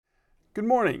Good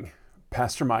morning,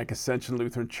 Pastor Mike, Ascension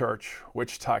Lutheran Church,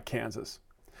 Wichita, Kansas.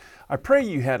 I pray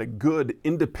you had a good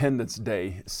Independence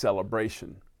Day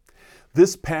celebration.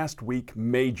 This past week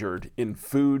majored in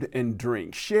food and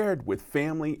drink, shared with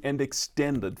family and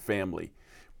extended family.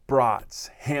 Brats,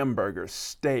 hamburgers,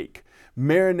 steak,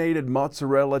 marinated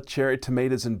mozzarella, cherry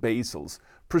tomatoes and basils,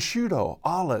 prosciutto,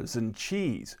 olives, and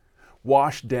cheese.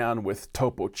 Washed down with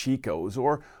Topo Chicos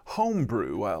or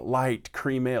homebrew, a light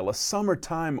cream ale, a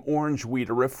summertime orange wheat,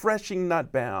 a refreshing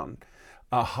nut bound,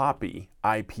 a hoppy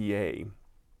IPA.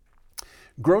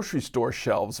 Grocery store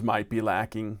shelves might be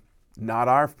lacking, not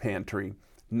our pantry,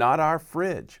 not our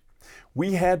fridge.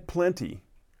 We had plenty,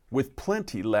 with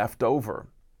plenty left over,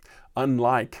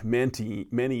 unlike many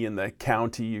in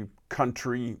the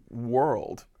country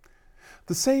world.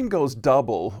 The same goes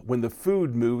double when the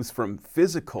food moves from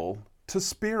physical to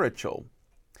spiritual.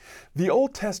 The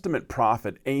Old Testament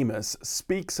prophet Amos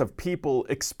speaks of people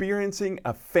experiencing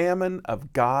a famine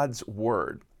of God's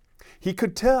word. He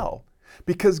could tell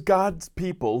because God's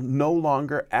people no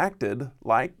longer acted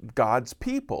like God's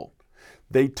people.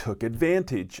 They took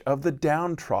advantage of the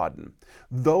downtrodden,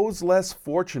 those less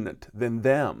fortunate than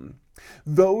them,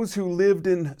 those who lived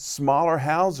in smaller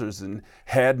houses and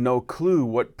had no clue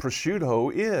what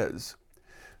prosciutto is.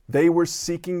 They were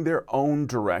seeking their own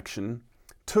direction,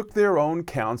 took their own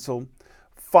counsel,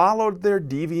 followed their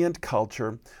deviant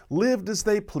culture, lived as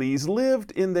they pleased,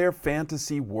 lived in their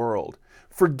fantasy world,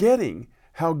 forgetting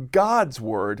how God's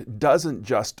word doesn't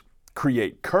just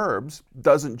create curbs,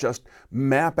 doesn't just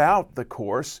map out the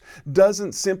course,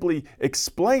 doesn't simply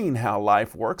explain how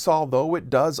life works, although it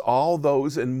does all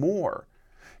those and more.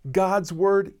 God's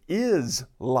word is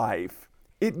life.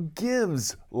 It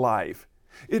gives life.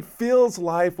 It fills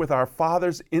life with our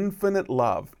Father's infinite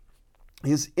love,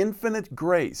 His infinite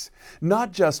grace,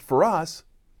 not just for us,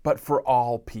 but for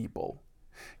all people.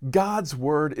 God's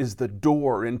word is the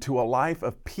door into a life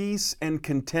of peace and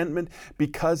contentment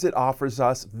because it offers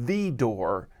us the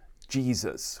door,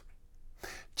 Jesus.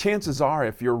 Chances are,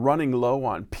 if you're running low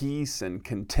on peace and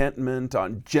contentment,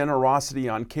 on generosity,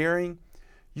 on caring,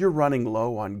 you're running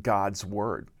low on God's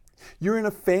word. You're in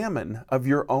a famine of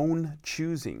your own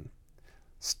choosing.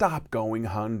 Stop going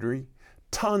hungry.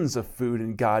 Tons of food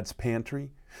in God's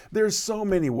pantry. There's so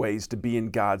many ways to be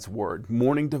in God's Word.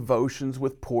 Morning devotions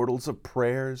with portals of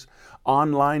prayers,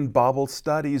 online Bible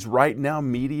studies. Right now,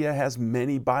 media has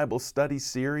many Bible study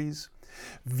series.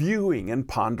 Viewing and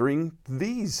pondering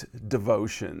these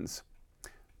devotions.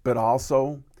 But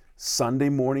also, Sunday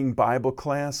morning Bible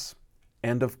class,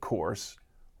 and of course,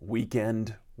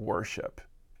 weekend worship.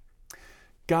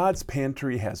 God's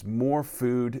pantry has more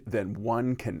food than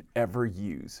one can ever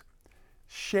use.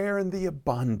 Share in the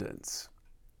abundance.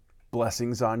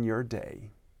 Blessings on your day.